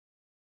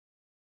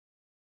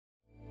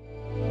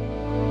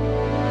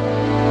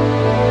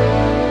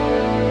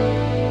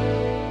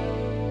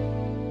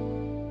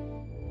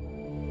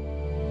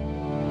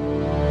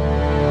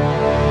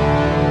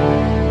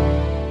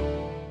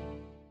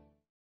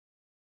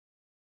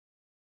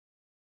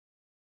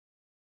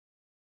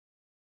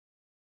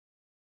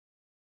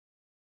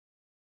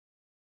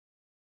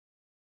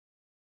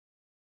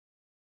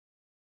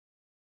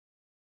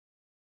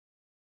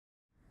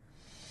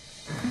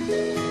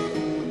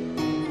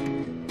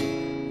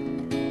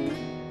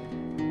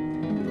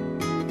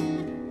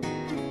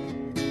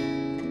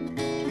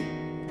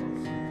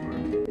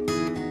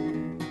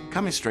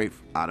Coming straight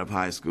out of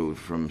high school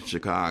from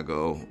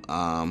Chicago,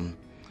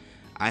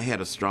 I had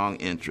a strong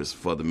interest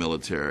for the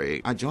military.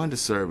 I joined the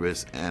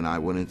service and I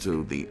went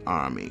into the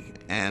Army.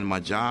 And my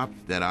job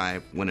that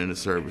I went into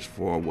service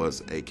for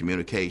was a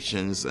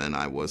communications, and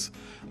I was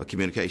a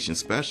communications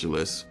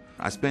specialist.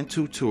 I spent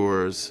 2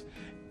 tours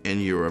in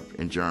Europe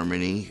and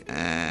Germany,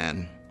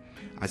 and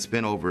I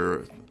spent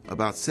over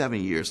about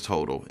 7 years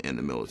total in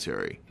the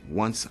military.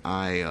 Once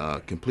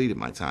I completed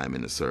my time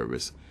in the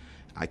service,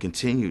 I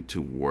continued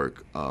to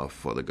work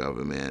for the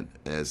government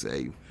as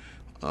a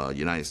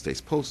United States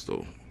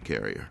postal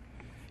carrier.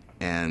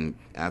 And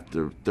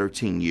after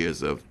 13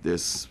 years of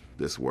this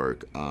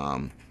work,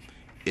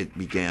 it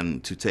began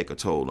to take a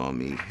toll on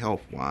me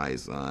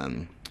health-wise.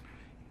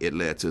 It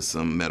led to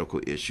some medical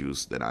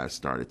issues that I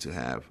started to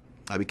have.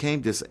 I became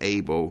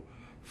disabled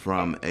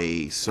from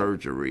a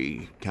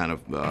surgery kind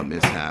of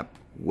mishap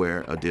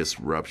where a disc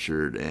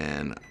ruptured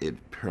and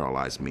it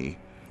paralyzed me.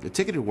 The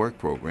Ticket to Work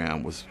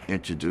program was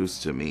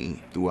introduced to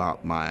me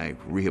throughout my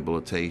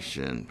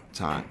rehabilitation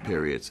time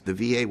periods. The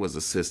VA was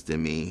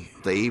assisting me.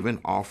 They even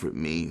offered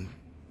me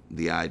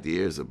the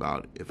ideas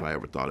about if I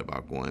ever thought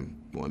about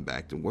going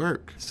back to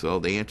work. So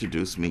they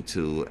introduced me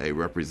to a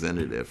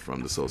representative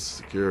from the Social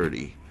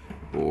Security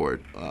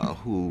Board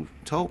who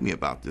told me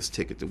about this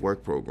Ticket to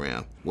Work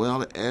program.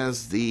 Well,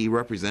 as the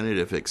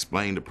representative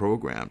explained the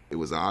program, it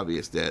was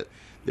obvious that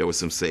there were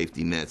some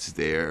safety nets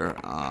there.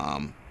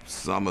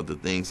 Some of the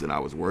things that I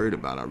was worried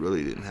about, I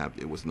really didn't have,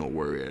 it was no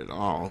worry at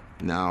all.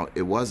 Now,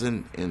 it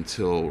wasn't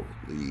until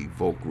the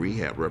Voc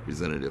Rehab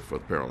representative for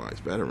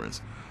paralyzed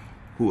veterans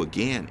who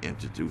again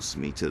introduced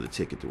me to the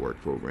Ticket to Work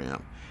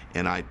program.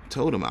 And I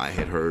told him I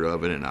had heard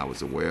of it and I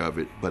was aware of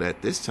it. But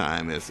at this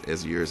time,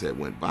 as years had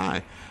went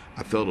by,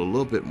 I felt a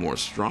little bit more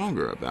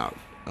stronger about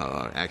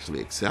actually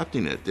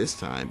accepting it this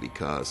time,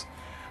 because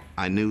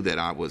I knew that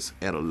I was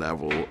at a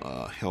level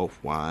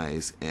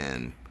health-wise,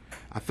 and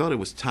I felt it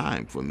was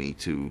time for me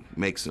to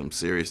make some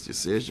serious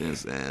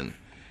decisions and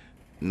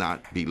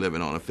not be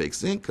living on a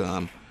fixed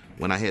income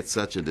when I had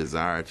such a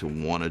desire to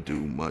want to do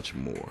much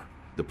more.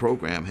 The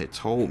program had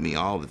told me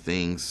all the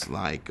things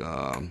like,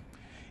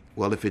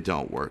 well, if it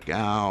don't work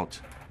out,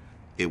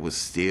 it was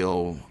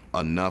still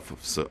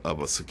enough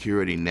of a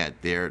security net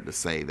there to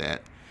say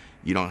that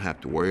you don't have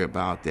to worry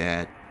about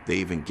that. They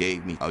even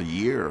gave me a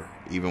year,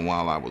 even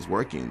while I was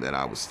working, that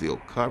I was still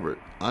covered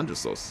under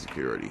Social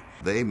Security.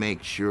 They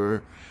make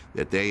sure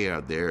that they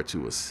are there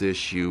to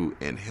assist you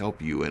and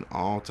help you in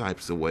all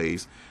types of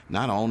ways,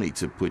 not only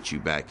to put you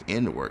back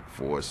in the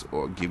workforce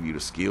or give you the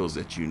skills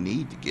that you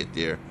need to get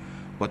there,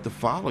 but to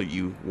follow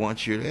you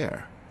once you're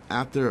there.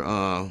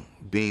 After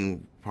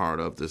being part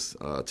of this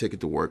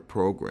Ticket to Work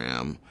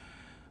program,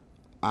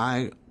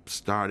 I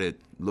started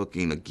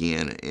looking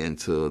again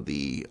into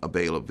the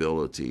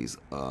availabilities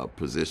of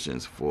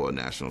positions for a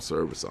National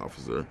Service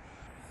Officer.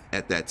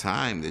 At that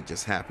time, there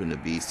just happened to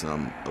be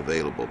some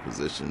available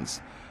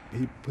positions.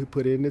 He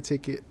put in the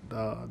ticket,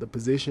 the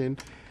position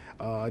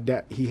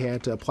that he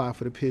had to apply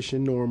for the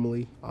position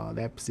normally.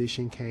 That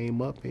position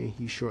came up, and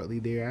he shortly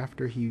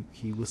thereafter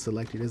he was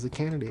selected as a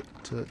candidate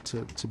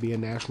to be a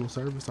National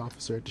Service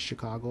Officer at the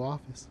Chicago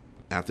office.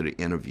 After the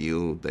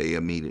interview, they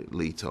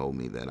immediately told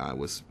me that I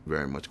was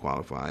very much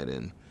qualified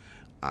and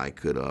I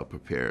could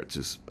prepare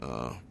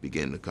to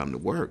begin to come to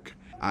work.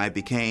 I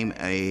became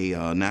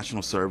a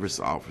National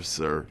Service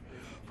Officer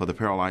for the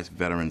Paralyzed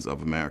Veterans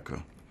of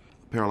America.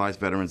 Paralyzed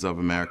Veterans of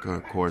America,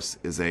 of course,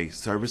 is a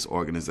service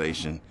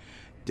organization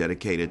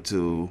dedicated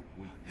to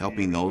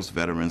helping those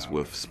veterans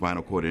with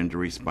spinal cord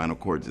injury, spinal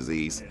cord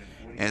disease,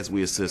 as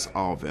we assist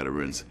all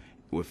veterans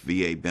with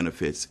VA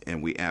benefits,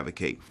 and we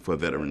advocate for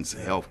veterans'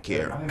 health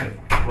care. My name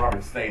is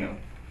Robert Stainham.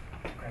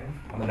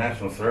 I'm a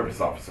National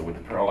Service Officer with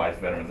the Paralyzed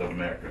Veterans of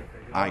America.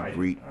 I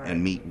greet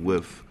and meet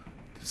with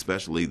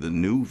especially the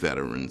new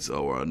veterans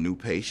or a new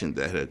patient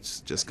that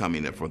has just come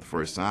in there for the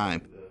first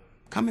time.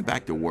 Coming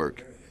back to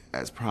work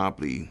has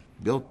probably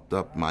built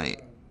up my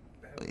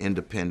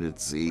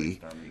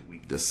independency,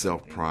 the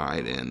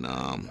self-pride, and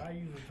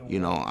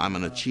I'm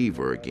an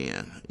achiever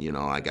again.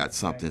 I got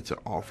something to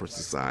offer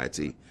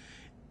society.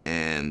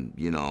 And,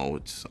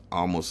 it's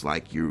almost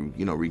like you're,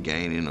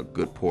 regaining a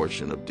good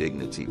portion of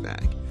dignity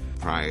back.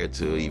 Prior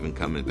to even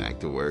coming back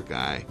to work,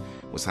 I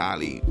was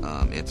highly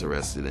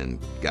interested in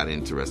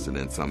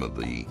some of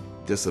the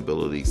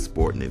disability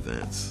sporting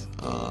events,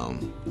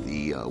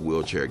 the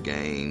wheelchair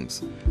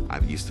games. I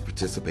used to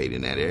participate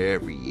in that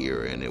every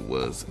year, and it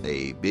was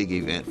a big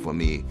event for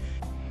me.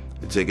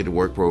 The Ticket to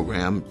Work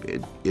program,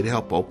 it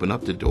helped open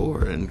up the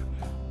door and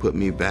put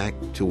me back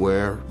to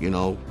where,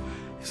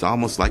 it's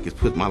almost like it's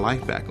put my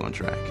life back on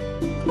track.